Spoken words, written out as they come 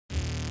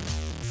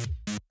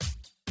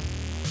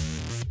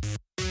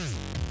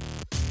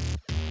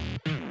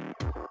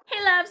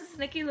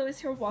Nikki Lewis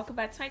here. Welcome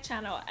back to my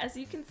channel. As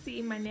you can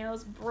see, my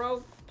nails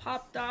broke,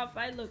 popped off.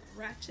 I look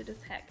ratchet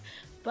as heck.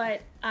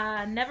 But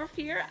never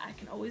fear, I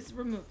can always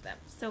remove them.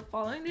 So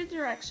following the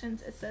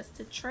directions, it says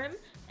to trim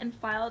and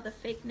file the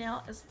fake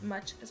nail as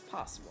much as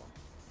possible.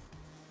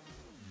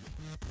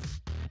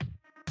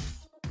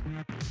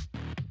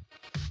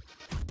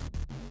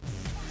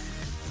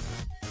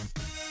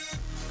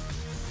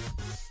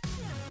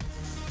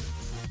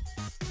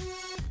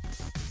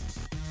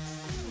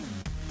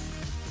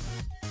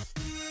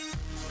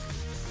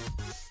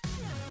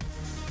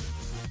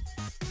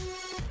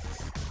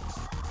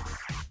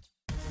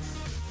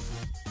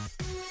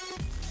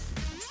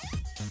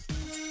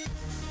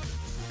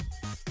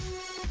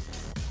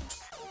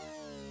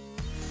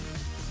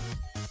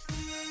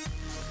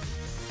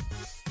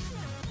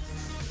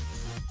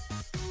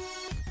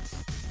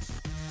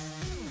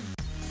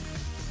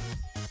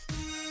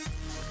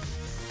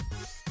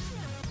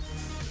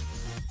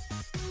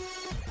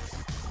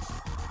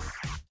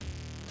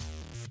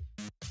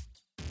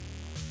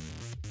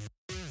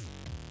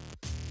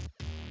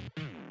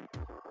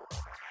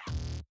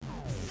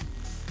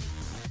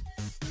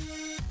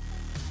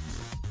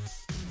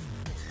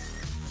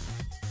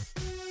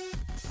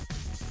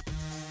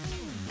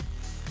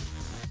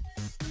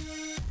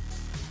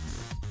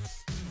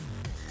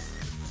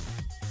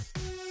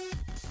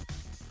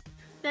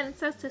 Then it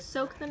says to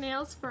soak the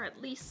nails for at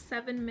least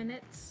 7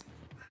 minutes.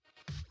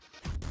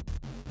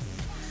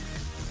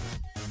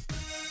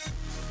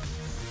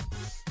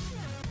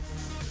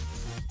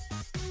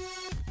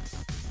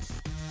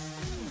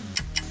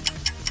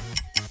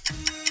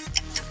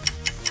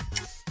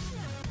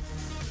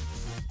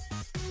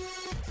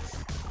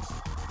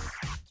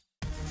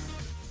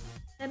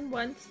 And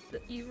once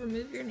you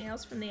remove your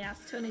nails from the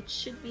acetone, it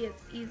should be as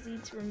easy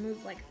to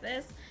remove like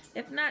this.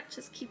 If not,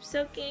 just keep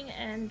soaking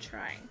and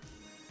trying.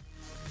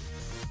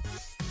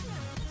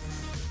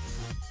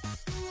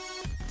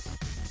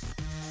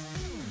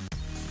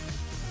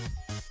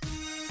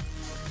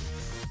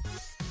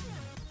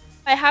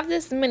 I have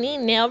this mini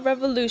Nail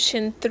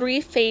Revolution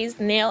 3-phase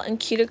nail and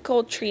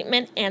cuticle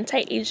treatment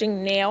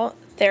anti-aging nail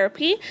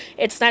therapy.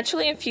 It's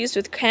naturally infused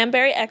with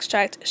cranberry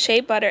extract,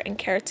 shea butter, and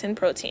keratin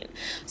protein.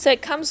 So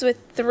it comes with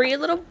 3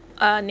 little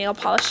nail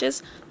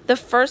polishes. The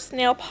first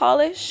nail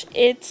polish,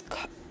 it's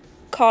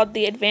called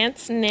the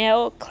Advanced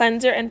Nail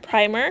Cleanser and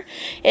Primer.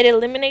 It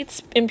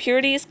eliminates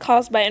impurities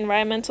caused by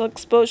environmental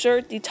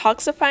exposure,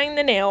 detoxifying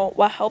the nail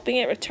while helping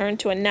it return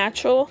to a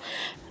natural,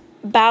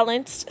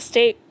 balanced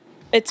state.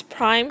 It's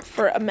primed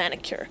for a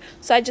manicure.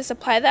 So I just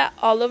apply that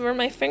all over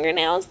my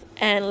fingernails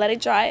and let it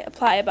dry.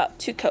 Apply about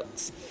 2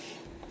 coats.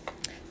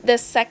 The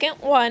second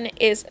one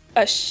is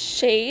a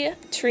shea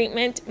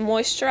treatment,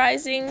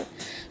 moisturizing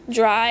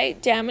dry,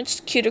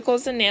 damaged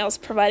cuticles and nails,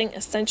 providing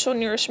essential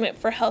nourishment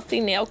for healthy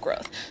nail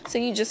growth. So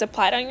you just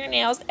apply it on your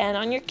nails and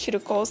on your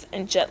cuticles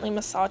and gently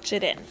massage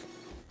it in.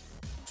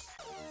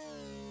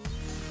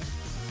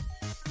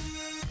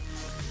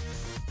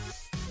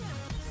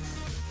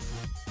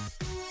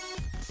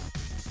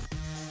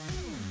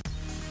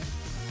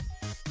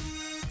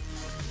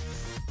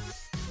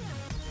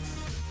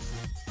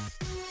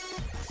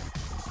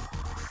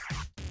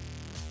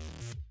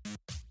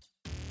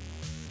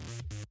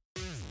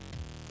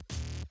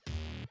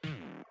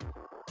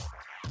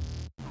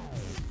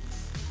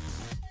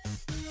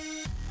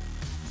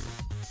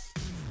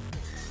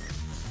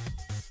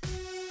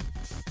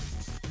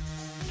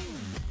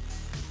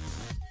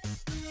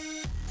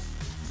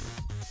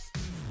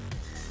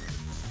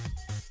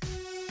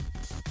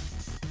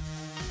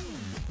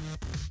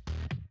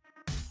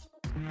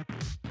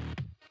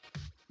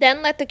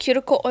 Then let the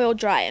cuticle oil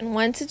dry, and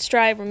once it's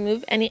dry,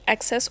 remove any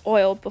excess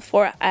oil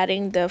before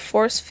adding the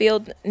force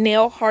field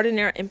nail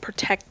hardener and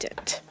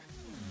protectant.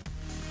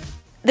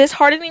 This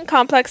hardening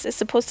complex is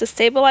supposed to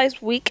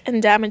stabilize weak and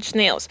damaged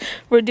nails,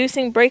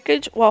 reducing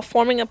breakage while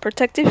forming a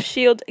protective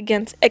shield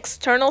against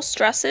external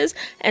stresses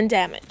and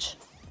damage.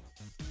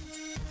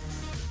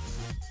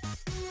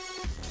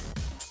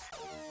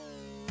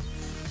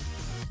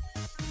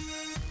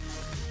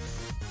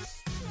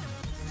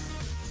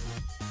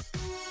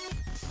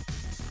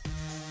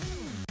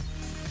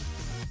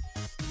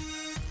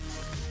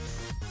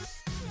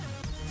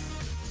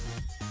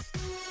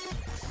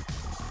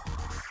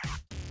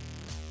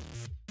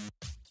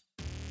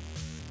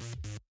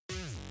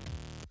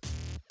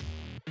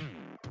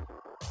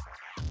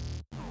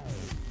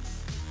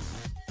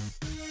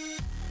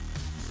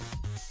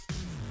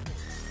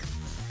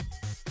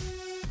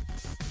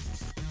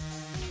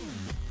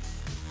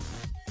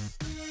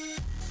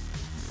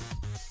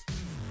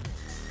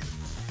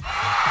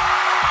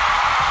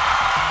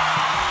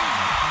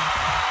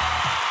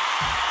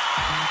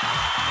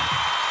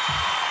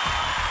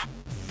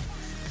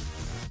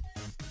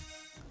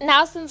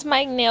 Now since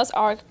my nails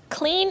are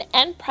clean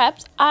and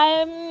prepped,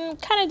 I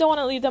kind of don't want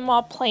to leave them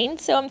all plain,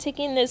 so I'm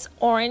taking this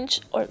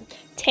orange or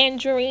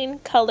tangerine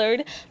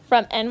colored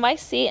from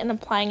NYC and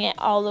applying it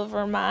all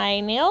over my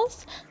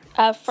nails.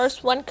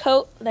 First 1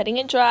 coat, letting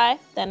it dry,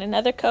 then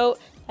another coat,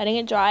 letting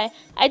it dry.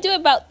 I do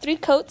about 3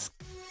 coats.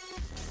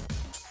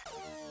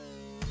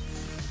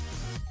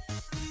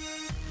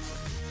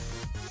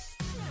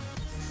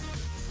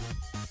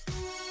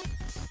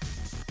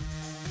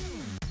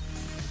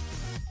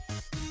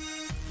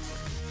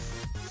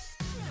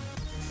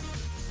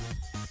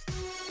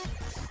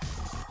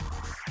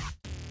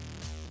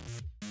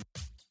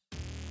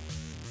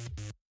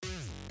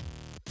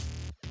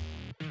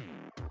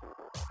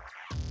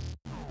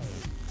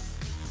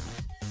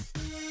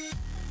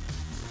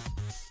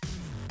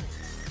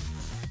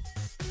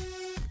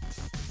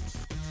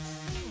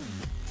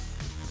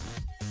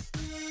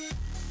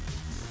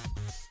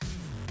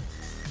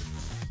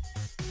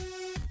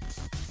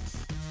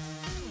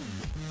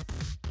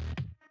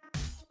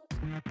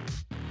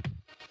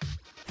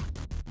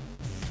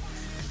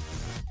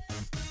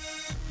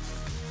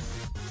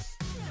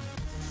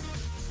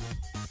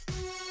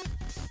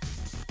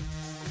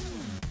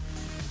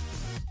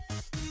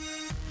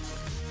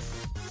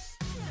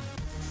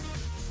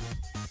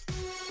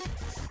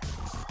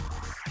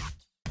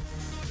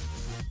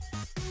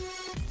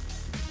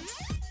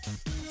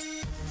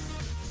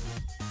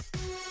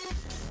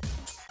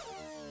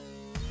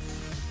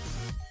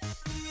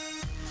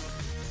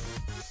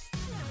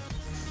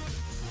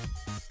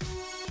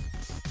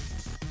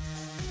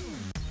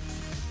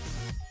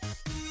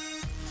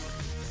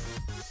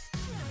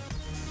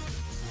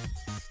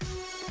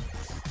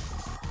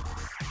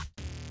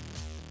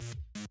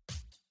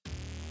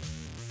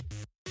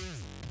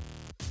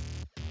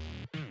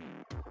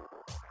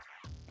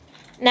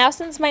 Now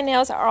since my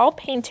nails are all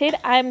painted,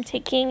 I'm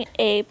taking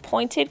a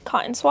pointed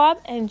cotton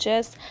swab and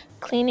just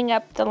cleaning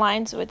up the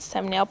lines with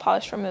some nail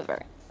polish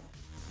remover.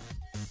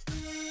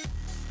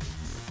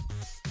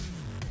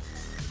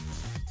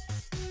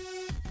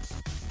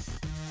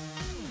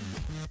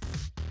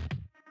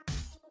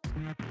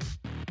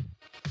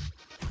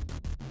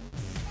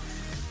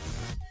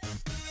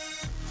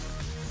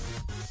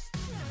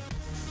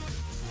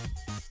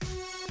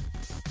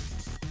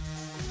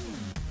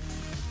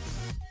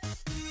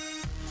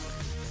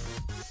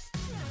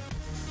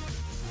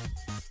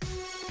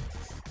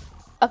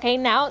 Okay,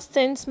 now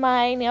since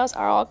my nails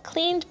are all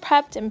cleaned,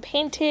 prepped, and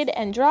painted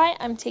and dry,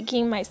 I'm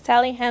taking my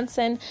Sally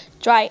Hansen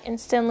Dry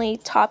Instantly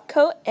top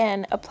coat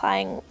and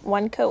applying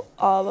one coat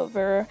all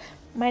over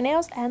my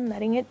nails and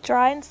letting it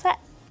dry and set.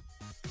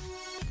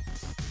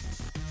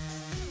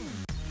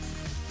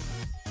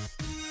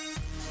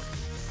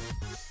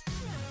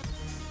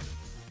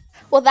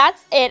 Well,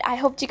 that's it. I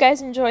hope you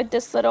guys enjoyed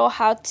this little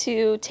how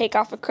to take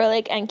off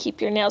acrylic and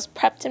keep your nails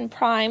prepped and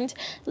primed,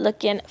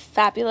 looking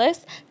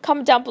fabulous.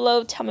 Comment down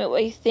below, tell me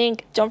what you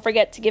think. Don't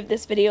forget to give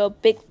this video a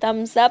big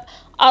thumbs up.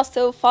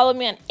 Also, follow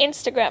me on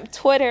Instagram,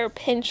 Twitter,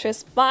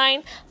 Pinterest,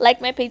 Vine,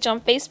 like my page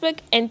on Facebook,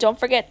 and don't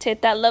forget to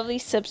hit that lovely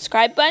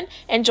subscribe button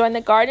and join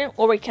the garden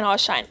where we can all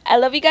shine. I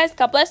love you guys.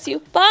 God bless you.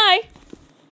 Bye.